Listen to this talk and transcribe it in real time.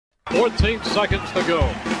14 seconds to go.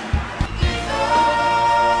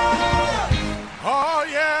 Oh,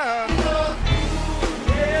 yeah.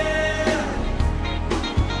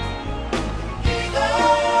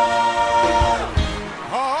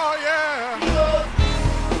 Oh, yeah.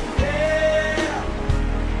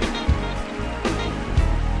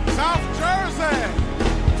 South Jersey,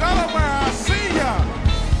 Delaware, I see ya.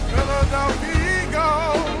 Philadelphia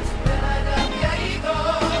Eagles. Philadelphia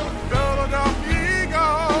Eagles. Philadelphia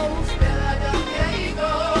Eagles. Philadelphia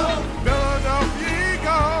Eagles. Philadelphia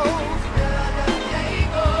Eagles. Philadelphia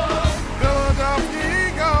Eagles. Philadelphia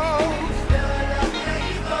Eagles. Philadelphia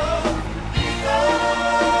Eagles.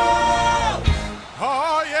 Eagles.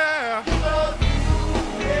 Oh yeah. Eagles.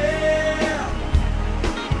 Yeah.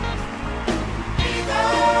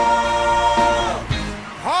 Eagles.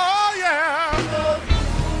 Oh yeah. Eagles.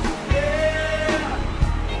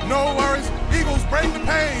 Yeah. No worries, Eagles bring the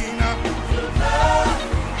pain.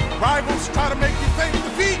 Rivals try to make you think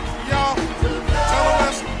defeat, y'all. Tell the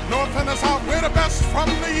West, North and the South, we're the best from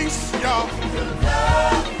the East, y'all.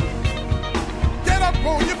 Get up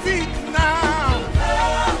on your feet now.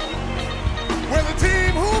 We're the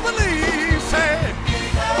team who believes, say.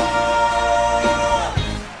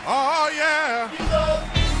 Oh yeah.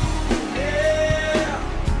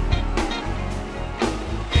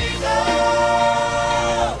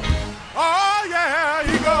 Oh yeah,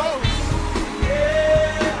 Eagles.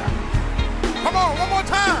 Come on, one more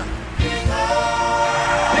time. Picks it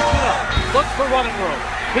up. Looks for running room.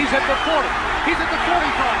 He's at the 40. He's at the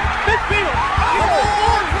 45. Midfield. He's at the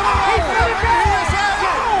 40.